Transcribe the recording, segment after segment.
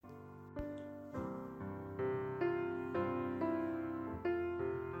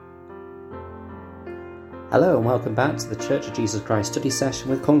Hello and welcome back to the Church of Jesus Christ study session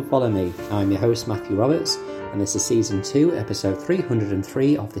with Come Follow Me. I'm your host Matthew Roberts and this is Season 2, Episode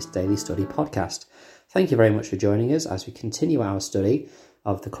 303 of this daily study podcast. Thank you very much for joining us as we continue our study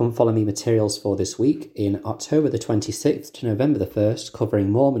of the Come Follow Me materials for this week in October the 26th to November the 1st,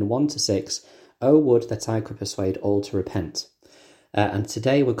 covering Mormon 1-6, O would that I could persuade all to repent. And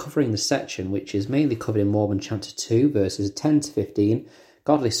today we're covering the section which is mainly covered in Mormon chapter 2, verses 10 to 15,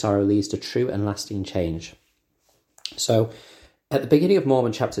 Godly sorrow leads to true and lasting change. So, at the beginning of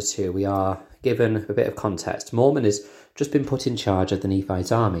Mormon chapter 2, we are given a bit of context. Mormon has just been put in charge of the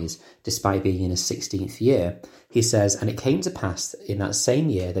Nephite armies, despite being in his 16th year. He says, and it came to pass in that same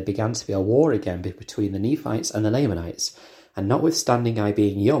year there began to be a war again between the Nephites and the Lamanites, and notwithstanding I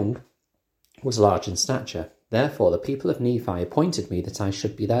being young, was large in stature. Therefore the people of Nephi appointed me that I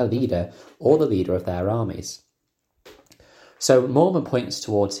should be their leader, or the leader of their armies. So Mormon points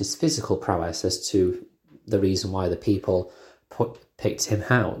towards his physical prowess as to the reason why the people picked him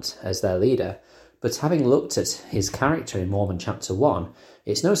out as their leader. But having looked at his character in Mormon chapter 1,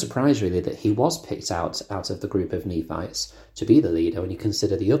 it's no surprise really that he was picked out of the group of Nephites to be the leader when you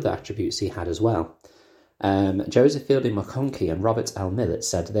consider the other attributes he had as well. Joseph Fielding McConkie and Robert L. Millett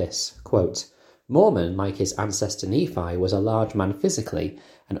said this, quote, Mormon, like his ancestor Nephi, was a large man physically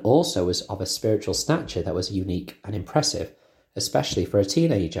and also was of a spiritual stature that was unique and impressive, especially for a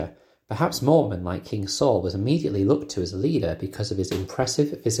teenager. Perhaps Mormon, like King Saul, was immediately looked to as a leader because of his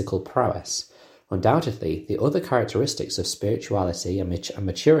impressive physical prowess. Undoubtedly, the other characteristics of spirituality and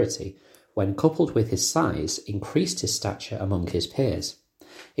maturity, when coupled with his size, increased his stature among his peers.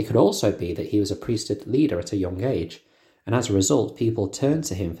 It could also be that he was a priesthood leader at a young age, and as a result, people turned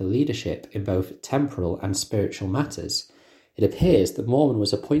to him for leadership in both temporal and spiritual matters. It appears that Mormon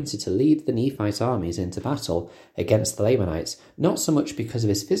was appointed to lead the Nephite armies into battle against the Lamanites, not so much because of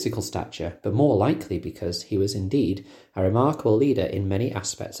his physical stature, but more likely because he was indeed a remarkable leader in many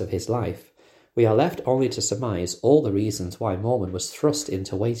aspects of his life. We are left only to surmise all the reasons why Mormon was thrust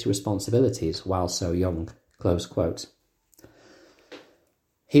into weighty responsibilities while so young. Close quote.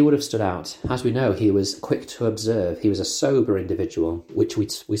 He would have stood out. As we know, he was quick to observe. He was a sober individual, which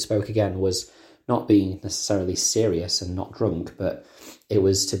we spoke again was not being necessarily serious and not drunk, but it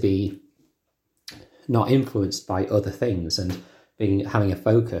was to be not influenced by other things and having a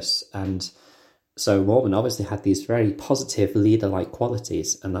focus. And so Mormon obviously had these very positive leader-like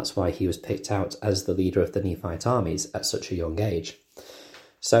qualities, and that's why he was picked out as the leader of the Nephite armies at such a young age.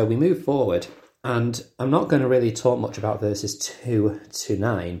 So we move forward, and I'm not going to really talk much about verses 2 to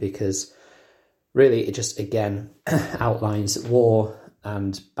 9 because really it just again outlines war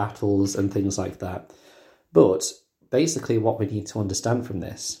and battles and things like that. But basically what we need to understand from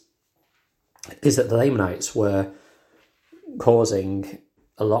this is that the Lamanites were causing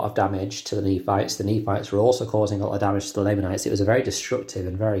a lot of damage to the Nephites. The Nephites were also causing a lot of damage to the Lamanites. It was a very destructive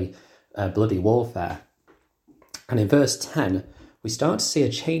and very bloody warfare. And in verse 10, we start to see a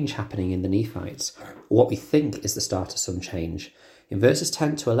change happening in the Nephites, what we think is the start of some change. In verses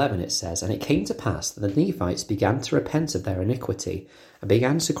 10 to 11 it says, And it came to pass that the Nephites began to repent of their iniquity, and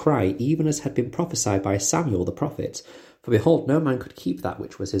began to cry, even as had been prophesied by Samuel the prophet. For behold, no man could keep that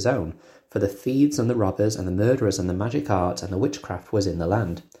which was his own, for the thieves and the robbers and the murderers and the magic art and the witchcraft was in the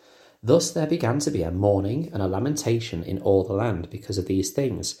land. Thus there began to be a mourning and a lamentation in all the land because of these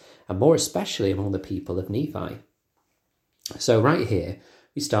things, and more especially among the people of Nephi. So right here,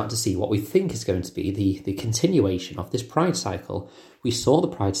 we start to see what we think is going to be the continuation of this pride cycle. We saw the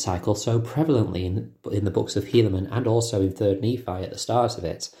pride cycle so prevalently in the books of Helaman and also in 3rd Nephi at the start of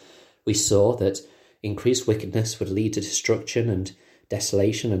it. We saw that increased wickedness would lead to destruction and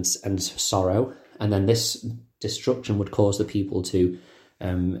desolation and sorrow, and then this destruction would cause the people to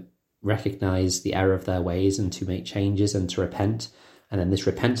recognize the error of their ways and to make changes and to repent, and then this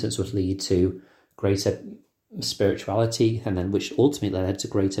repentance would lead to greater spirituality, and then which ultimately led to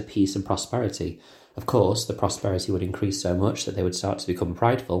greater peace and prosperity. Of course, the prosperity would increase so much that they would start to become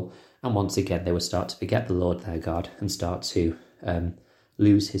prideful, and once again they would start to forget the Lord their God and start to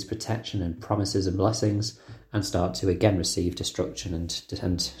lose his protection and promises and blessings, and start to again receive destruction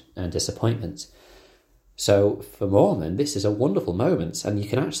and disappointment. So for Mormon, this is a wonderful moment, and you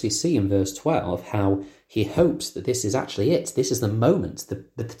can actually see in verse 12 how he hopes that this is actually it. This is the moment,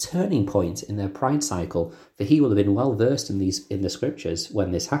 the turning point in their pride cycle, for he will have been well versed in the scriptures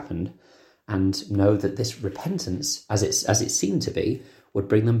when this happened, and know that this repentance, as it seemed to be, would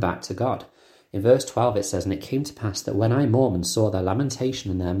bring them back to God. In verse 12 it says, And it came to pass that when I, Mormon, saw their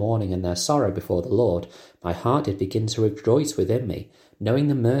lamentation and their mourning and their sorrow before the Lord, my heart did begin to rejoice within me, knowing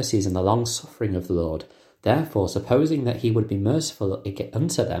the mercies and the long suffering of the Lord, Therefore, supposing that he would be merciful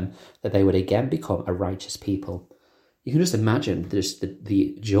unto them, that they would again become a righteous people. You can just imagine just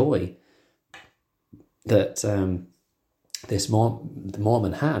the joy that the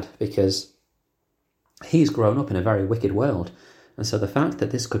Mormon had, because he's grown up in a very wicked world. And so the fact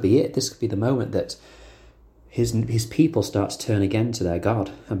that this could be it, this could be the moment that his people start to turn again to their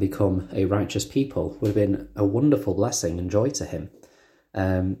God and become a righteous people, would have been a wonderful blessing and joy to him.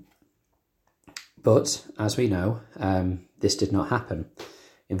 But, as we know, this did not happen.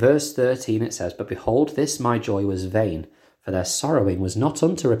 In verse 13 it says, "But behold, this my joy was vain, for their sorrowing was not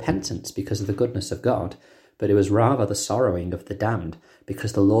unto repentance because of the goodness of God, but it was rather the sorrowing of the damned,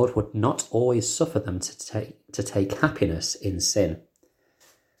 because the Lord would not always suffer them to take happiness in sin."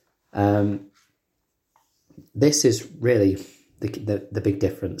 This is really the big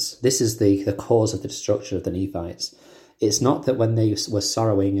difference. This is the cause of the destruction of the Nephites. It's not that when they were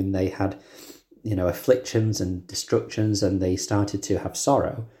sorrowing and they had afflictions and destructions, and they started to have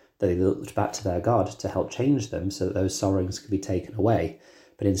sorrow, that they looked back to their God to help change them so that those sorrows could be taken away.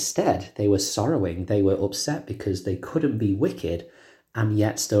 But instead, they were sorrowing, they were upset because they couldn't be wicked and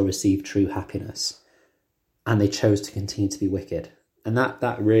yet still receive true happiness. And they chose to continue to be wicked. And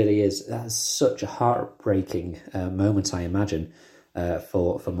that's such a heartbreaking moment, I imagine,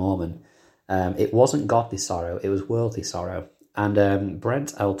 for Mormon. It wasn't godly sorrow, it was worldly sorrow. And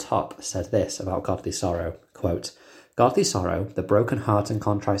Brent L. Top said this about godly sorrow, quote, "Godly sorrow, the broken heart and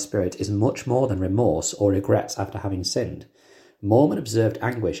contrite spirit, is much more than remorse or regret after having sinned. Mormon observed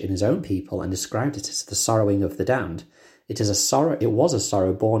anguish in his own people and described it as the sorrowing of the damned. It was a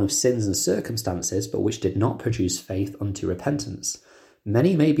sorrow born of sins and circumstances, but which did not produce faith unto repentance.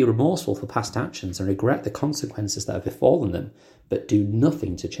 Many may be remorseful for past actions and regret the consequences that have befallen them, but do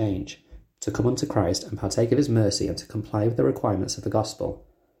nothing to change, to come unto Christ and partake of his mercy and to comply with the requirements of the gospel.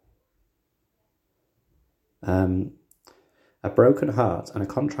 A broken heart and a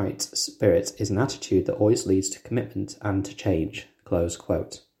contrite spirit is an attitude that always leads to commitment and to change." Close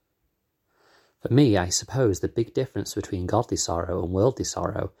quote. For me, I suppose the big difference between godly sorrow and worldly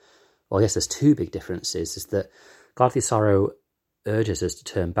sorrow, well, I guess there's two big differences, is that godly sorrow urges us to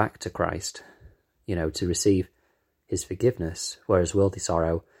turn back to Christ, to receive his forgiveness, whereas worldly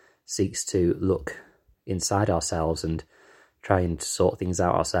sorrow seeks to look inside ourselves and try and sort things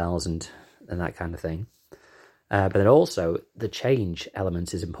out ourselves and that kind of thing. But then also the change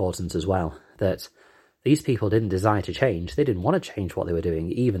element is important as well, that these people didn't desire to change. They didn't want to change what they were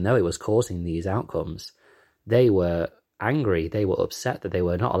doing, even though it was causing these outcomes. They were angry, they were upset that they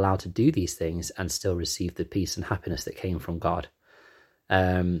were not allowed to do these things and still receive the peace and happiness that came from God.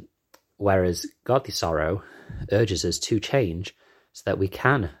 Whereas godly sorrow urges us to change so that we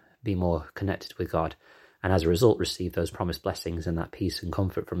can be more connected with God, and as a result receive those promised blessings and that peace and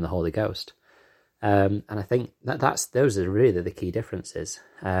comfort from the Holy Ghost. And I think those are really the key differences.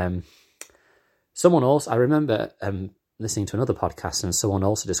 Someone else, I remember listening to another podcast, and someone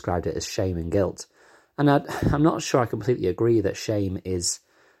also described it as shame and guilt. And I'm not sure I completely agree that shame is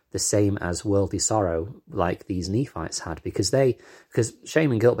the same as worldly sorrow like these Nephites had, because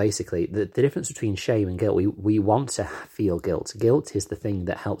shame and guilt, basically, the difference between shame and guilt, we want to feel guilt. Guilt is the thing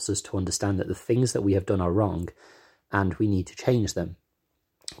that helps us to understand that the things that we have done are wrong and we need to change them.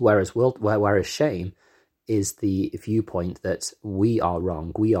 Whereas shame is the viewpoint that we are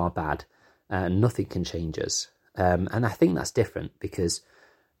wrong, we are bad, nothing can change us. And I think that's different, because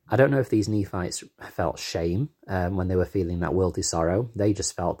I don't know if these Nephites felt shame when they were feeling that worldly sorrow. They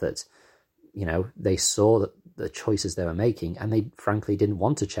just felt that, they saw that the choices they were making, and they frankly didn't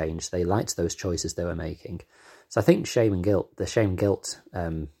want to change. They liked those choices they were making. So I think the shame and guilt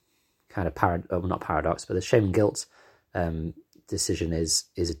kind of not paradox, but the shame and guilt decision is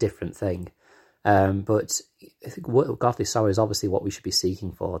a different thing. But I think godly sorrow is obviously what we should be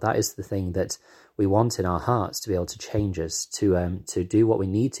seeking for. That is the thing that we want in our hearts, to be able to change us, to do what we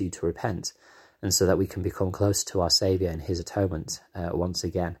need to repent, and so that we can become closer to our Saviour and his atonement once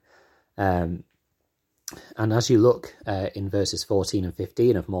again. And as you look in verses 14 and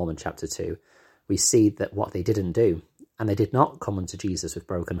 15 of Mormon chapter 2, we see that what they didn't do, and they did not come unto Jesus with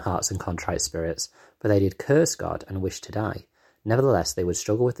broken hearts and contrite spirits, but they did curse God and wish to die. Nevertheless, they would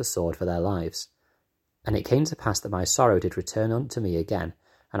struggle with the sword for their lives. And it came to pass that my sorrow did return unto me again,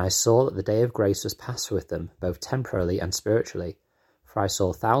 and I saw that the day of grace was past with them, both temporally and spiritually. For I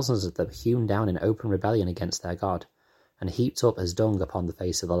saw thousands of them hewn down in open rebellion against their God, and heaped up as dung upon the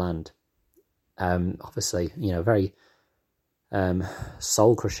face of the land. Obviously, very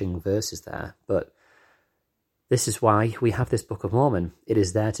soul-crushing verses there, but this is why we have this Book of Mormon. It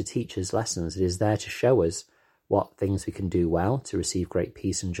is there to teach us lessons. It is there to show us what things we can do well to receive great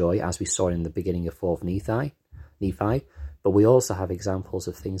peace and joy, as we saw in the beginning of 4th Nephi, but we also have examples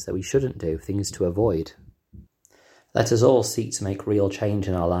of things that we shouldn't do, things to avoid. Let us all seek to make real change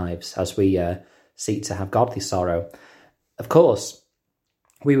in our lives as we seek to have godly sorrow. Of course,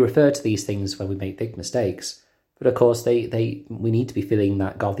 we refer to these things when we make big mistakes, but of course we need to be feeling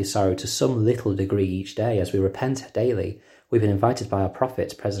that godly sorrow to some little degree each day as we repent daily. We've been invited by our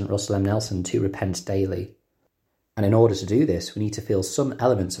prophet, President Russell M. Nelson, to repent daily. And in order to do this, we need to feel some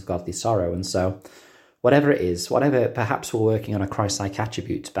elements of godly sorrow. And so whatever it is, whatever, perhaps we're working on a Christ-like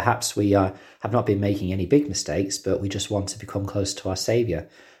attribute, perhaps we have not been making any big mistakes, but we just want to become close to our Saviour.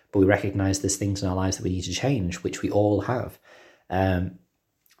 But we recognise there's things in our lives that we need to change, which we all have.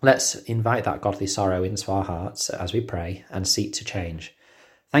 Let's invite that godly sorrow into our hearts as we pray and seek to change.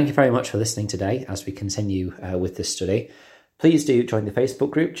 Thank you very much for listening today as we continue with this study. Please do join the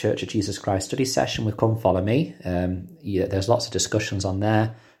Facebook group, Church of Jesus Christ Study Session with Come Follow Me. There's lots of discussions on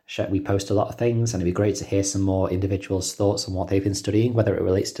there. We post a lot of things, and it'd be great to hear some more individuals' thoughts on what they've been studying, whether it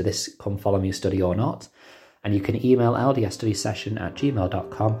relates to this Come Follow Me study or not. And you can email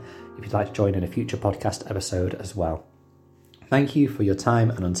ldsstudysession@gmail.com if you'd like to join in a future podcast episode as well. Thank you for your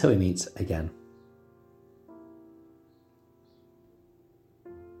time, and until we meet again.